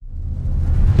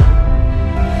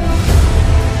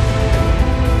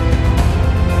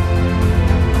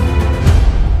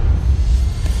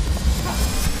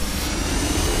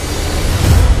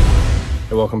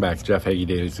welcome back. Jeff Hagee,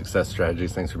 Daily Success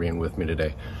Strategies. Thanks for being with me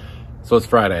today. So it's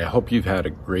Friday. I hope you've had a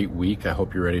great week. I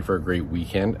hope you're ready for a great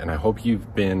weekend, and I hope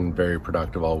you've been very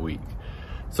productive all week.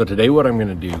 So today what I'm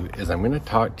going to do is I'm going to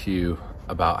talk to you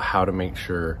about how to make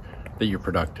sure that you're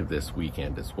productive this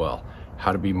weekend as well.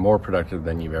 How to be more productive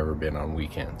than you've ever been on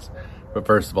weekends. But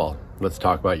first of all, let's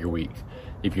talk about your week.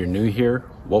 If you're new here,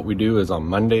 what we do is on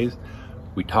Mondays,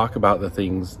 we talk about the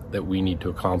things that we need to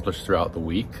accomplish throughout the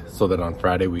week so that on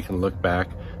Friday we can look back,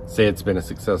 say it's been a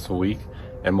successful week,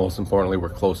 and most importantly, we're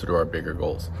closer to our bigger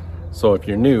goals. So if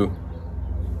you're new,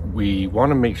 we want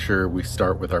to make sure we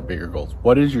start with our bigger goals.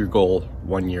 What is your goal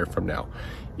 1 year from now?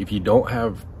 If you don't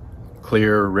have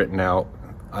clear, written out,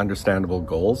 understandable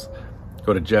goals,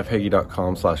 go to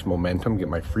jeffhagee.com/momentum, get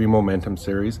my free momentum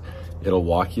series. It'll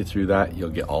walk you through that. You'll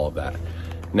get all of that.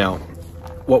 Now,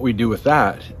 what we do with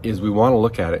that is we want to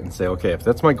look at it and say, okay, if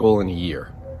that's my goal in a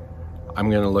year, I'm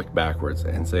going to look backwards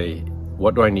and say,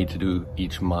 what do I need to do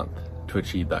each month to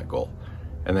achieve that goal?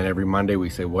 And then every Monday we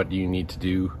say, what do you need to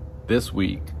do this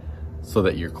week so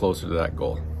that you're closer to that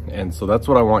goal? And so that's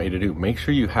what I want you to do. Make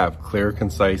sure you have clear,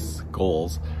 concise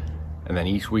goals. And then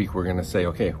each week we're going to say,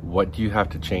 okay, what do you have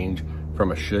to change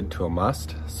from a should to a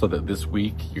must so that this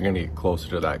week you're going to get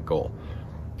closer to that goal?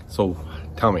 So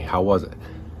tell me, how was it?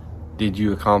 Did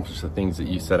you accomplish the things that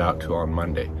you set out to on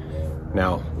Monday?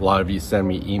 Now, a lot of you send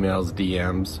me emails,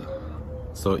 DMs.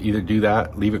 So either do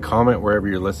that, leave a comment wherever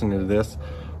you're listening to this,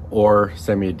 or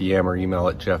send me a DM or email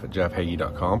at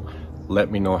jeff@jeffhagee.com. Let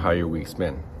me know how your week's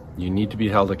been. You need to be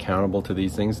held accountable to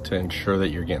these things to ensure that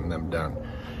you're getting them done.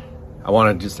 I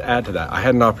want to just add to that. I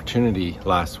had an opportunity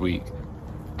last week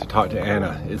to talk to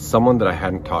Anna. It's someone that I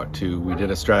hadn't talked to. We did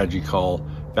a strategy call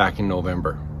back in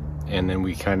November, and then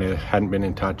we kind of hadn't been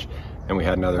in touch, and we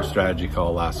had another strategy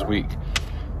call last week.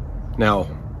 Now,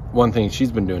 one thing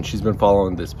she's been doing, she's been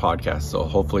following this podcast, so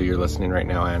hopefully you're listening right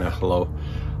now, Anna, hello.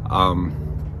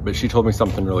 But she told me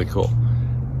something really cool.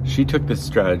 She took this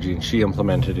strategy and she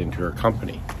implemented it into her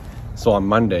company. So on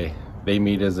Monday, they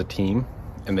meet as a team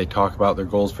and they talk about their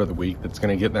goals for the week that's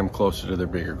going to get them closer to their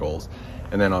bigger goals.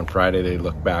 And then on Friday, they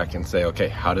look back and say, okay,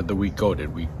 how did the week go?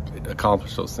 Did we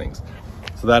accomplish those things?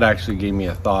 So that actually gave me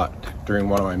a thought during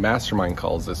one of my mastermind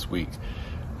calls this week.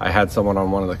 I had someone on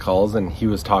one of the calls and he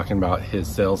was talking about his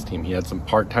sales team. He had some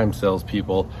part-time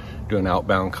salespeople doing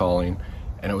outbound calling,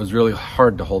 and it was really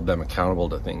hard to hold them accountable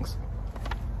to things.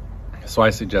 So I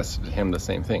suggested to him the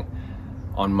same thing.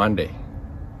 On Monday,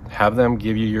 have them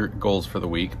give you your goals for the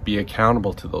week, be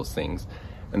accountable to those things,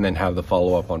 and then have the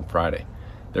follow-up on Friday.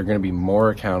 They're going to be more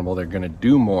accountable. They're going to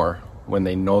do more when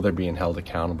they know they're being held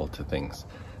accountable to things.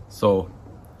 So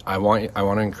I want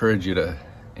to encourage you to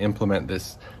implement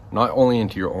this not only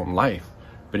into your own life,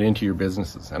 but into your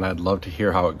businesses. And I'd love to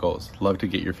hear how it goes. Love to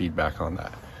get your feedback on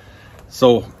that.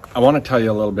 So I want to tell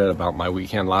you a little bit about my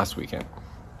weekend last weekend.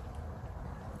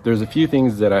 There's a few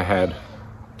things that I had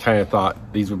kind of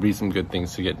thought these would be some good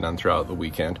things to get done throughout the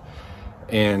weekend.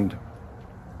 And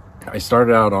I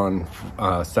started out on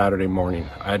Saturday morning.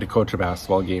 I had to coach a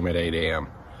basketball game at 8 a.m.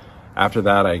 After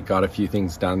that, I got a few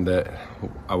things done that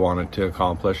I wanted to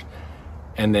accomplish.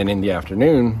 And then in the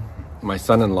afternoon, my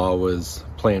son-in-law was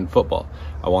playing football.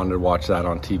 I wanted to watch that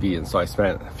on TV. And so I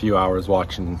spent a few hours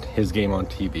watching his game on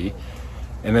TV.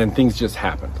 And then things just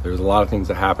happened. There was a lot of things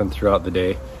that happened throughout the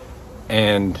day.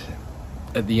 And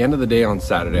at the end of the day on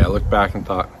Saturday, I looked back and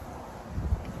thought,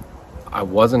 I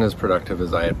wasn't as productive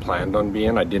as I had planned on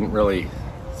being. I didn't really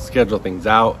schedule things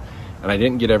out, and I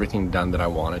didn't get everything done that I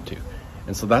wanted to.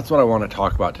 And so that's what I want to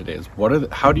talk about today is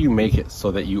how do you make it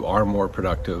so that you are more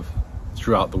productive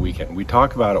throughout the weekend? We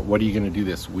talk about it, what are you going to do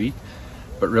this week?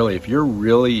 But really, if you're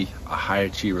really a high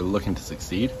achiever looking to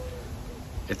succeed,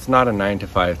 it's not a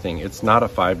 9-to-5 thing. It's not a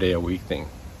 5-day-a-week thing.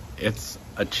 It's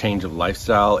a change of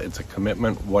lifestyle. It's a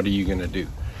commitment. What are you going to do?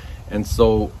 And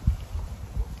so,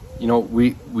 you know,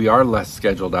 we are less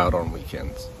scheduled out on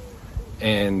weekends.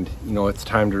 And, you know, it's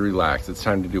time to relax. It's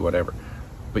time to do whatever.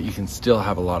 But you can still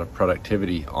have a lot of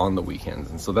productivity on the weekends.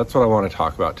 And so that's what I want to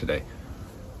talk about today.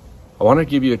 I want to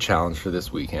give you a challenge for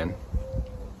this weekend.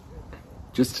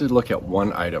 Just to look at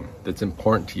one item that's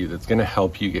important to you that's going to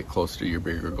help you get closer to your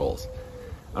bigger goals.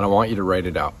 And I want you to write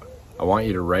it out. I want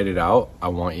you to write it out. I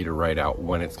want you to write out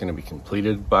when it's going to be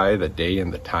completed by, the day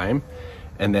and the time.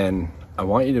 And then I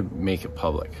want you to make it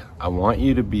public. I want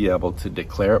you to be able to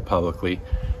declare it publicly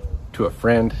to a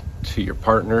friend, to your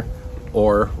partner,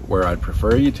 or where I'd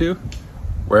prefer you to,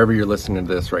 wherever you're listening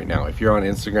to this right now. If you're on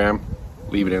Instagram,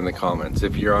 leave it in the comments.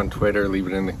 If you're on Twitter, leave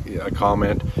it in a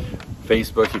comment.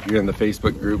 Facebook, if you're in the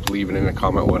Facebook group, leave it in a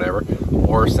comment, whatever.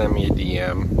 Or send me a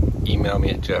DM, email me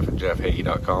at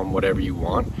jeff@jeffhagee.com, whatever you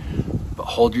want. but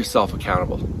hold yourself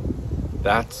accountable.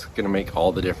 That's going to make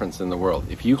all the difference in the world.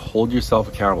 If you hold yourself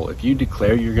accountable, if you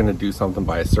declare you're going to do something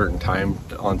by a certain time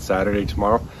on Saturday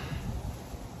tomorrow,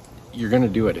 you're going to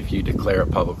do it if you declare it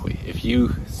publicly. If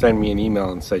you send me an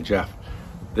email and say, Jeff,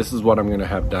 this is what I'm going to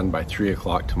have done by 3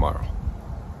 o'clock tomorrow,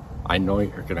 I know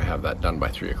you're going to have that done by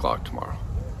 3 o'clock tomorrow.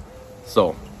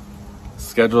 So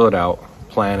schedule it out,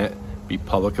 plan it, be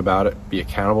public about it, be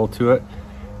accountable to it,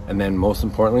 and then most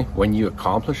importantly, when you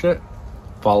accomplish it,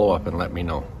 follow up and let me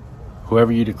know.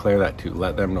 Whoever you declare that to,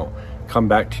 let them know. Come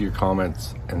back to your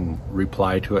comments and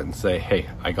reply to it and say, hey,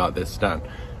 I got this done.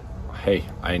 Hey,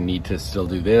 I need to still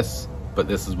do this, but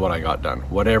this is what I got done.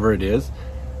 Whatever it is,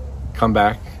 come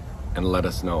back and let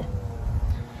us know.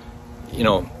 You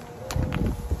know,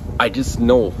 I just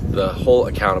know the whole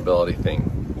accountability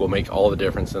thing will make all the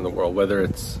difference in the world, whether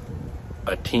it's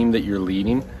a team that you're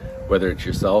leading, whether it's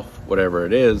yourself, whatever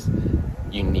it is.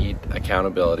 You need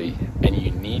accountability, and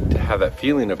you need to have that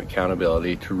feeling of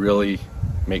accountability to really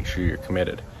make sure you're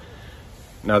committed.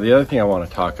 Now, the other thing I want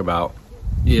to talk about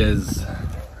is,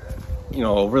 you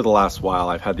know, over the last while,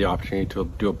 I've had the opportunity to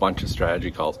do a bunch of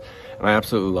strategy calls, and I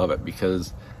absolutely love it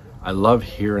because I love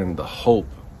hearing the hope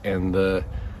and the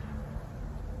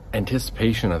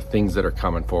anticipation of things that are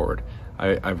coming forward.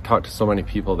 I've talked to so many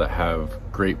people that have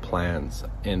great plans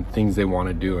and things they want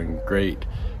to do and great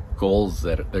goals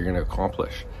that they're going to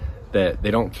accomplish, that they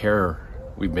don't care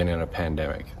we've been in a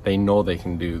pandemic. They know they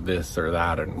can do this or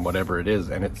that and whatever it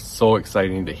is, and it's so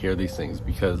exciting to hear these things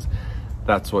because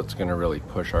that's what's going to really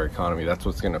push our economy. That's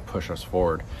what's going to push us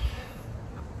forward.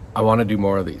 I want to do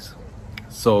more of these.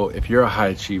 So if you're a high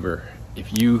achiever,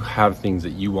 if you have things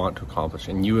that you want to accomplish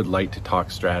and you would like to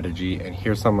talk strategy and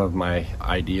hear some of my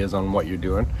ideas on what you're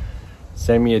doing,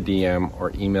 send me a DM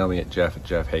or email me at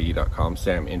jeff@jeffhagee.com.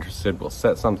 Say I'm interested. We'll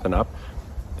set something up.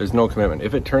 There's no commitment.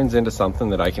 If it turns into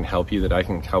something that I can help you, that I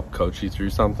can help coach you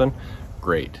through something,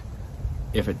 great.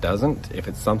 If it doesn't, if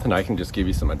it's something I can just give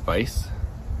you some advice,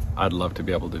 I'd love to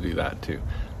be able to do that too.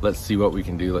 Let's see what we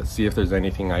can do. Let's see if there's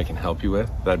anything I can help you with.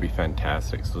 That'd be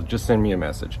fantastic. So just send me a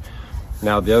message.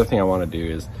 Now, the other thing I want to do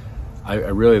is I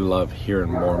really love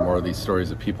hearing more and more of these stories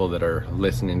of people that are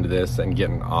listening to this and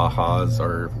getting ahas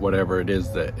or whatever it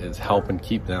is that is helping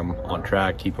keep them on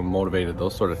track, keep them motivated,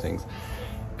 those sort of things.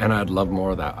 And I'd love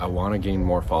more of that. I want to gain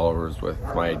more followers with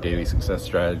my Daily Success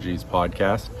Strategies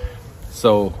podcast.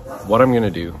 So what I'm going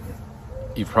to do,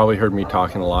 you've probably heard me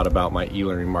talking a lot about my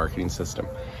e-learning marketing system.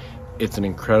 It's an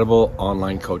incredible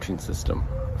online coaching system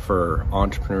for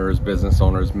entrepreneurs, business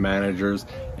owners, managers,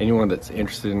 anyone that's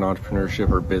interested in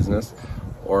entrepreneurship or business,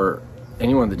 or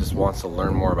anyone that just wants to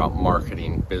learn more about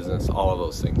marketing, business, all of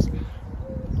those things.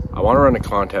 I want to run a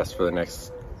contest for the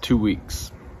next 2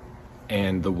 weeks,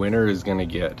 and the winner is going to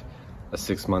get a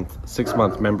six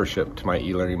month membership to my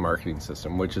e-learning marketing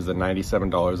system, which is a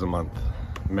 $97 a month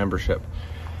membership.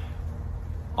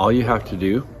 All you have to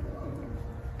do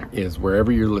is,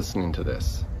 wherever you're listening to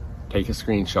this, take a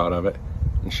screenshot of it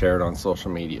and share it on social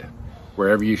media.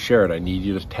 Wherever you share it, I need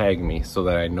you to tag me so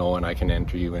that I know and I can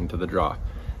enter you into the draw.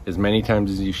 As many times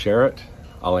as you share it,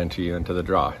 I'll enter you into the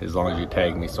draw, as long as you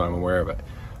tag me so I'm aware of it.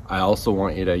 I also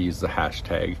want you to use the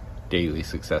hashtag Daily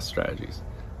Success Strategies.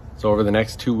 So over the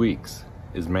next 2 weeks,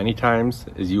 as many times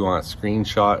as you want to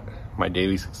screenshot my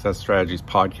Daily Success Strategies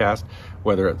podcast,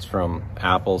 whether it's from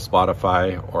Apple,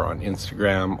 Spotify, or on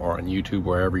Instagram, or on YouTube,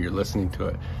 wherever you're listening to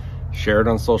it, share it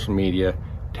on social media,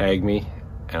 tag me,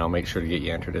 and I'll make sure to get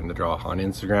you entered in the draw. On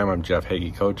Instagram, I'm Jeff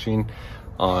Hagee Coaching.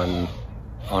 On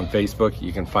Facebook,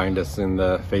 you can find us in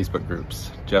the Facebook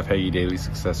groups, Jeff Hagee Daily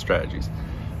Success Strategies.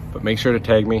 But make sure to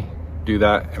tag me, do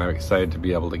that, and I'm excited to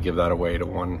be able to give that away to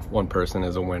one person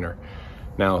as a winner.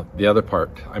 Now, the other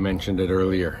part, I mentioned it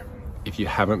earlier. If you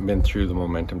haven't been through the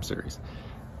Momentum series,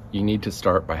 you need to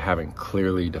start by having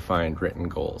clearly defined written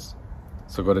goals.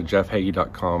 So go to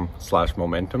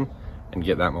jeffhagee.com/momentum and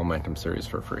get that Momentum series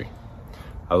for free.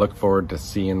 I look forward to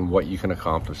seeing what you can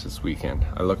accomplish this weekend.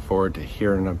 I look forward to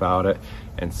hearing about it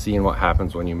and seeing what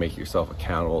happens when you make yourself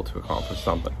accountable to accomplish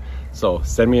something. So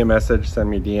send me a message, send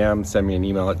me a DM, send me an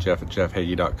email at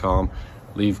jeff@jeffhagee.com.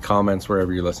 Leave comments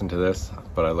wherever you listen to this,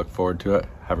 but I look forward to it.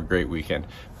 Have a great weekend.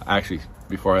 Actually,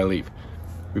 before I leave,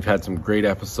 we've had some great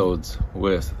episodes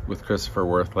with Christopher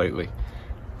Worth lately.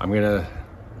 I'm gonna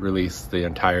release the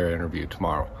entire interview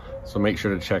tomorrow. So make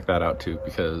sure to check that out too,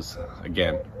 because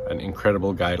again, an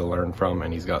incredible guy to learn from,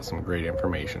 and he's got some great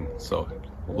information. So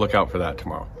look out for that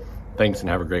tomorrow. Thanks and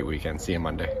have a great weekend. See you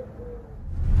Monday.